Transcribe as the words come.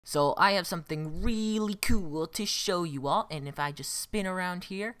So I have something really cool to show you all, and if I just spin around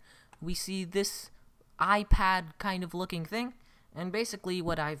here, we see this iPad kind of looking thing, and basically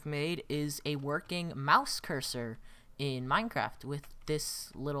what I've made is a working mouse cursor in Minecraft with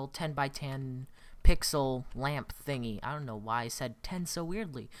this little 10 by 10 pixel lamp thingy. I don't know why I said 10 so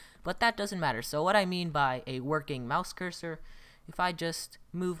weirdly, but that doesn't matter. So what I mean by a working mouse cursor, if I just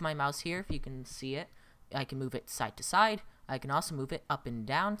move my mouse here, if you can see it, I can move it side to side. I can also move it up and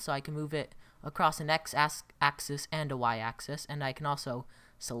down, so I can move it across an x-axis and a y-axis, and I can also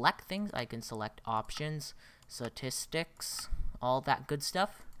select things. I can select options, statistics, all that good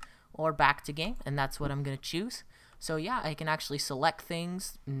stuff, or back to game, and that's what I'm going to choose. So yeah, I can actually select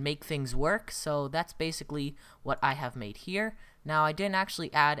things, make things work, so that's basically what I have made here. Now, I didn't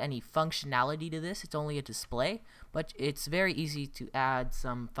actually add any functionality to this, it's only a display, but it's very easy to add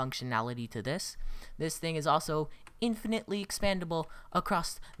some functionality to this. This thing is also infinitely expandable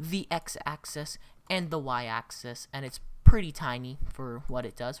across the x-axis and the y-axis, and it's pretty tiny for what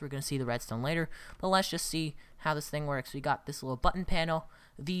it does. We're going to see the redstone later, but let's just see how this thing works. We got this little button panel.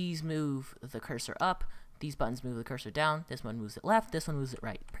 These move the cursor up, these buttons move the cursor down, this one moves it left, this one moves it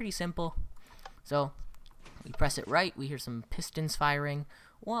right. Pretty simple. So we press it right, we hear some pistons firing.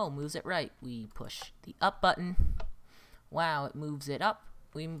 Whoa, moves it right. We push the up button. Wow, it moves it up.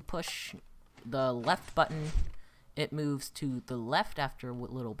 We push the left button. It moves to the left after a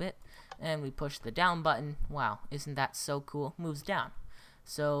little bit, and we push the down button. Wow, isn't that so cool? Moves down.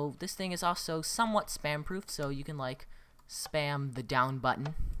 So this thing is also somewhat spam proof, so you can like spam the down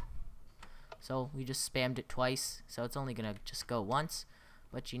button. So we just spammed it twice, so it's only gonna just go once,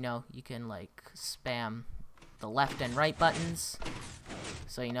 but you know, you can like spam the left and right buttons.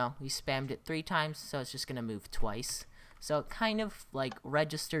 So you know, we spammed it 3 times, so it's just gonna move twice. So it kind of like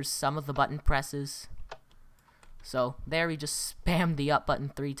registers some of the button presses. So there, we just spammed the up button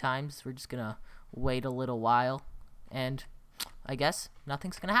 3 times. We're just gonna wait a little while, and I guess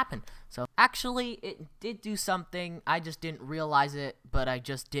nothing's gonna happen. So actually, it did do something. I just didn't realize it, but I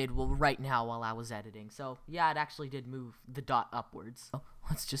just did right now while I was editing. So yeah, it actually did move the dot upwards. So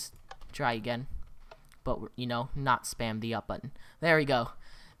let's just try again, but you know, not spam the up button. There we go.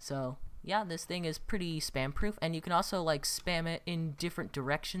 So yeah, this thing is pretty spam proof, and you can also like spam it in different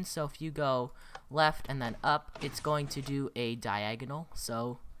directions. So if you go left and then up, it's going to do a diagonal.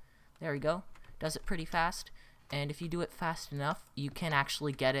 So there we go, does it pretty fast, and if you do it fast enough, you can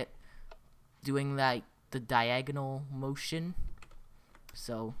actually get it doing like the diagonal motion.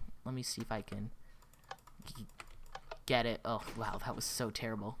 So let me see if I can get it. Oh wow, that was so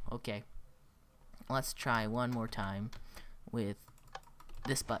terrible. Okay, let's try one more time with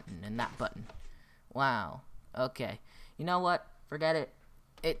this button and that button. Wow. Okay. You know what? Forget it.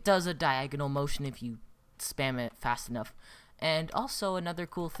 It does a diagonal motion if you spam it fast enough. And also another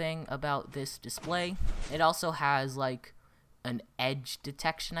cool thing about this display, it also has like an edge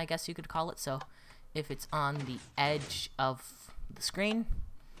detection, I guess you could call it. So if it's on the edge of the screen,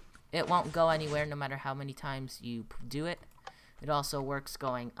 it won't go anywhere no matter how many times you do it. It also works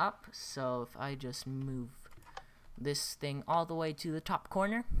going up. So if I just move this thing all the way to the top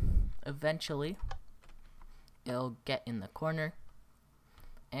corner, eventually it'll get in the corner,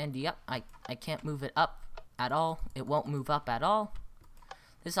 and yep, I can't move it up at all. It won't move up at all.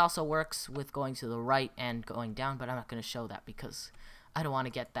 This also works with going to the right and going down, but I'm not going to show that because I don't want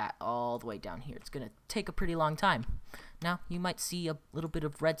to get that all the way down here. It's going to take a pretty long time. Now you might see a little bit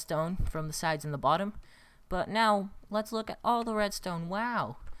of redstone from the sides and the bottom, but now let's look at all the redstone.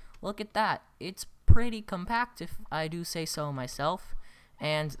 Wow, look at that. It's pretty compact, if I do say so myself,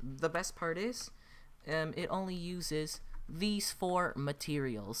 and the best part is it only uses these 4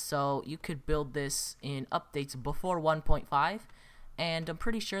 materials. So you could build this in updates before 1.5, and I'm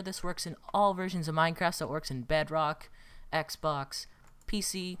pretty sure this works in all versions of Minecraft. So it works in Bedrock, Xbox,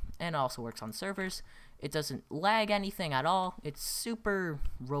 PC, and also works on servers. It doesn't lag anything at all. It's super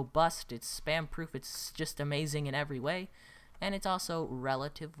robust, it's spam proof, it's just amazing in every way, and it's also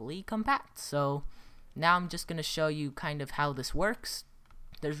relatively compact. So now I'm just going to show you kind of how this works.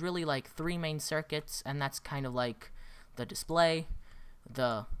 There's really like 3 main circuits, and that's kind of like the display,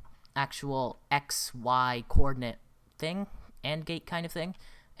 the actual XY coordinate thing, AND gate kind of thing,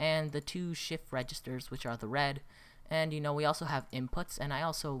 and the 2 shift registers, which are the red. And you know, we also have inputs, and I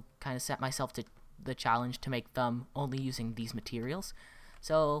also kind of set myself to the challenge to make them only using these materials.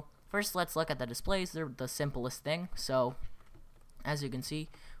 So first, let's look at the displays. They're the simplest thing. So as you can see,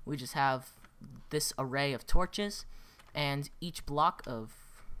 we just have this array of torches, and each block of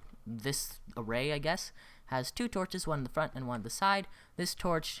this array, I guess, has 2 torches, one in the front and one in the side. This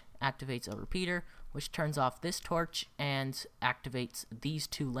torch activates a repeater, which turns off this torch and activates these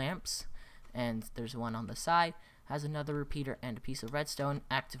two lamps. And there's one on the side, has another repeater and a piece of redstone,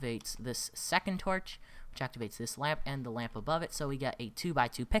 activates this second torch, which activates this lamp and the lamp above it, so we get a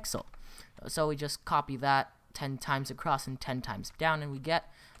 2x2 pixel. So we just copy that 10 times across and 10 times down, and we get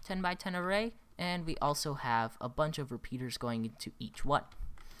 10x10 array, and we also have a bunch of repeaters going into each one.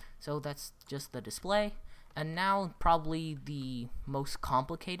 So that's just the display. And now probably the most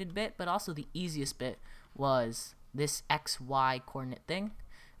complicated bit, but also the easiest bit, was this XY coordinate thing.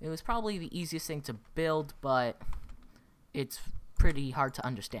 It was probably the easiest thing to build, but it's pretty hard to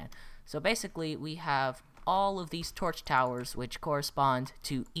understand. So basically we have all of these torch towers which correspond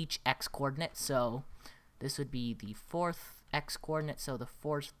to each X coordinate. So this would be the fourth X coordinate, so the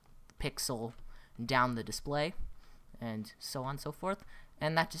fourth pixel down the display, and so on and so forth.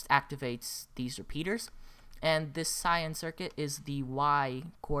 And that just activates these repeaters. And this cyan circuit is the Y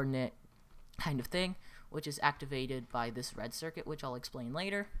coordinate kind of thing, which is activated by this red circuit, which I'll explain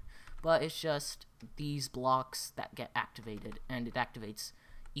later. But it's just these blocks that get activated, and it activates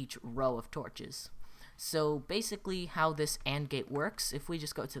each row of torches. So basically how this AND gate works, if we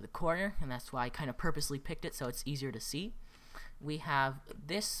just go to the corner, and that's why I kind of purposely picked it so it's easier to see, we have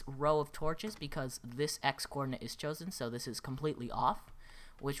this row of torches because this X coordinate is chosen, so this is completely off,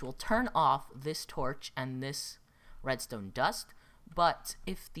 which will turn off this torch and this redstone dust. But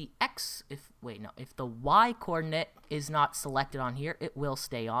if the Y coordinate is not selected on here, it will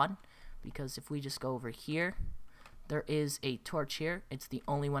stay on, because if we just go over here, there is a torch here. It's the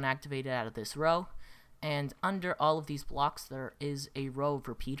only one activated out of this row, and under all of these blocks there is a row of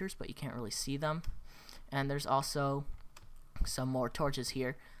repeaters, but you can't really see them. And there's also some more torches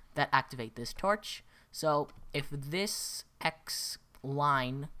here that activate this torch. So if this X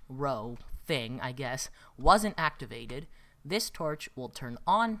line row thing, I guess, wasn't activated, this torch will turn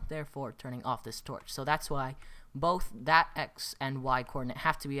on, therefore turning off this torch. So that's why both that X and Y coordinate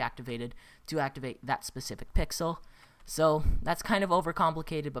have to be activated to activate that specific pixel. So that's kind of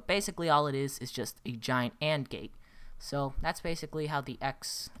overcomplicated, but basically all it is just a giant AND gate. So that's basically how the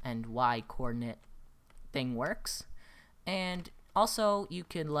X and Y coordinate thing works. And also you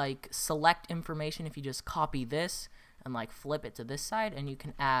can like select information if you just copy this and like flip it to this side, and you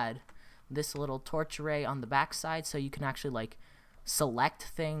can add this little torch array on the back side, so you can actually like select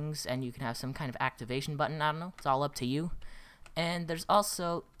things and you can have some kind of activation button. I don't know, it's all up to you. And there's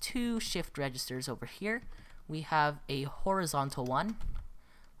also two shift registers over here. We have a horizontal one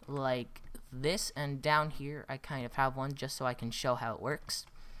like this, and down here I kind of have one just so I can show how it works.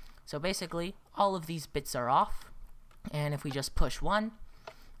 So basically all of these bits are off, and if we just push one,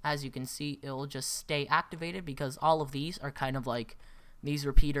 as you can see, it will just stay activated, because all of these are kind of like these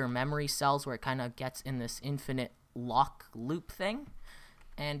repeater memory cells where it kind of gets in this infinite lock loop thing.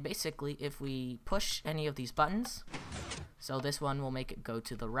 And basically if we push any of these buttons, so this one will make it go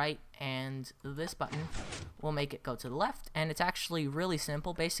to the right, and this button will make it go to the left. And it's actually really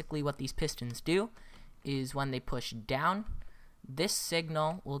simple. Basically what these pistons do is when they push down, this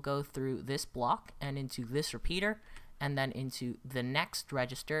signal will go through this block and into this repeater, and then into the next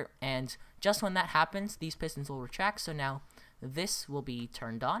register, and just when that happens, these pistons will retract. So now this will be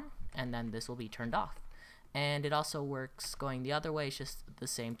turned on, and then this will be turned off. And it also works going the other way. It's just the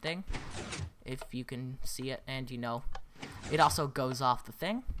same thing, if you can see it. And you know, it also goes off the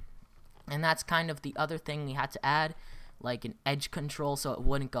thing. And that's kind of the other thing we had to add, like an edge control so it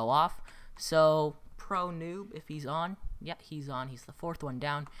wouldn't go off. So Pro Noob, if he's on, yeah, he's on, he's the fourth one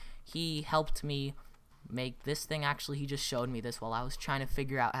down, he helped me make this thing. Actually, he just showed me this while I was trying to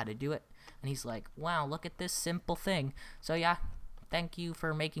figure out how to do it, and he's like, wow, look at this simple thing. So yeah, thank you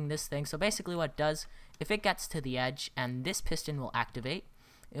for making this thing. So basically what it does, if it gets to the edge and this piston will activate,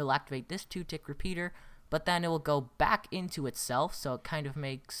 it'll activate this 2-tick repeater, but then it will go back into itself, so it kind of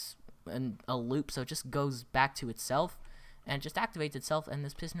makes a loop, so it just goes back to itself and just activates itself, and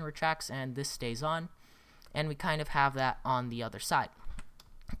this piston retracts and this stays on. And we kind of have that on the other side.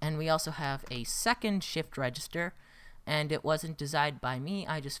 And we also have a second shift register, and it wasn't designed by me,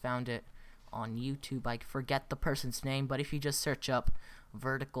 I just found it on YouTube. I forget the person's name, but if you just search up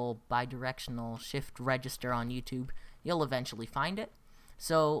vertical bidirectional shift register on YouTube, you'll eventually find it.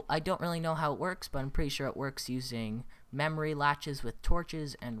 So I don't really know how it works, but I'm pretty sure it works using memory latches with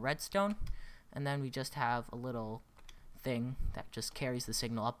torches and redstone. And then we just have a little thing that just carries the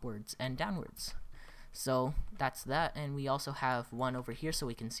signal upwards and downwards. So that's that, and we also have one over here so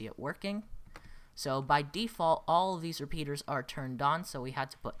we can see it working. So by default, all of these repeaters are turned on, so we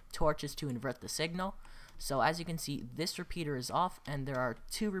had to put torches to invert the signal. So as you can see, this repeater is off, and there are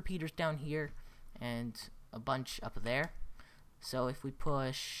 2 repeaters down here and a bunch up there. So if we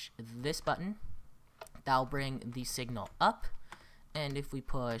push this button, that'll bring the signal up, and if we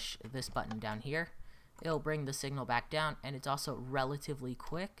push this button down here, it'll bring the signal back down, and it's also relatively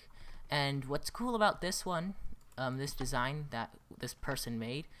quick. And what's cool about this one, this design that this person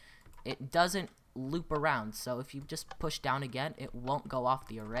made, it doesn't loop around. So if you just push down again, it won't go off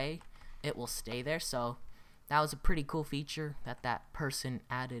the array, it will stay there. So that was a pretty cool feature that that person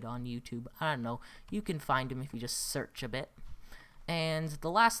added on YouTube. I don't know, you can find him if you just search a bit. And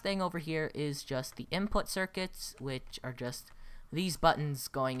the last thing over here is just the input circuits, which are just these buttons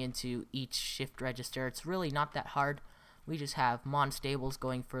going into each shift register. It's really not that hard. We just have monostables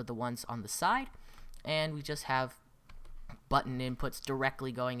going for the ones on the side, and we just have button inputs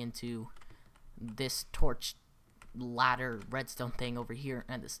directly going into this torch ladder redstone thing over here,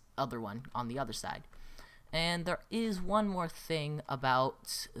 and this other one on the other side. And there is one more thing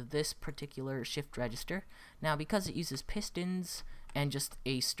about this particular shift register. Now, because it uses pistons and just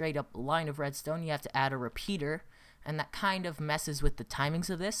a straight up line of redstone, you have to add a repeater, and that kind of messes with the timings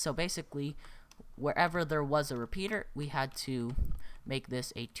of this. So basically, wherever there was a repeater, we had to make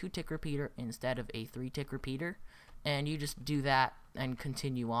this a 2-tick repeater instead of a 3-tick repeater. And you just do that and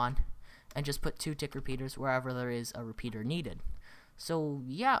continue on, and just put 2-tick repeaters wherever there is a repeater needed. So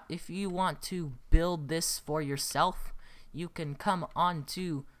yeah, if you want to build this for yourself, you can come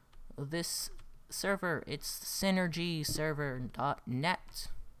onto this server. It's synergyserver.net.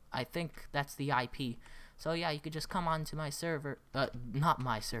 I think that's the IP. So yeah, you could just come onto my server, not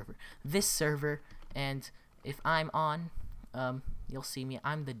my server, this server, and if I'm on, you'll see me.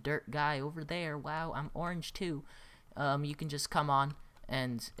 I'm the dirt guy over there. Wow, I'm orange too. You can just come on,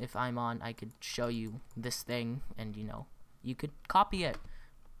 and if I'm on, I could show you this thing, and you know, you could copy it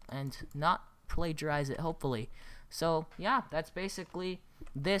and not plagiarize it, hopefully. So yeah, that's basically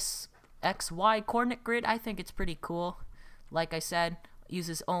this XY coordinate grid. I think it's pretty cool. Like I said,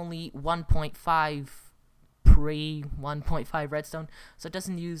 uses only 1.5 pre-1.5 redstone, so it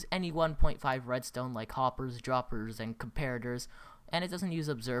doesn't use any 1.5 redstone like hoppers, droppers, and comparators, and it doesn't use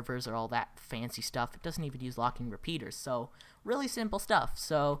observers or all that fancy stuff. It doesn't even use locking repeaters, so really simple stuff.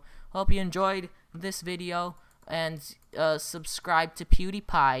 So hope you enjoyed this video, and subscribe to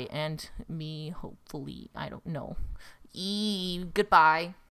PewDiePie and me, hopefully. I don't know. Goodbye.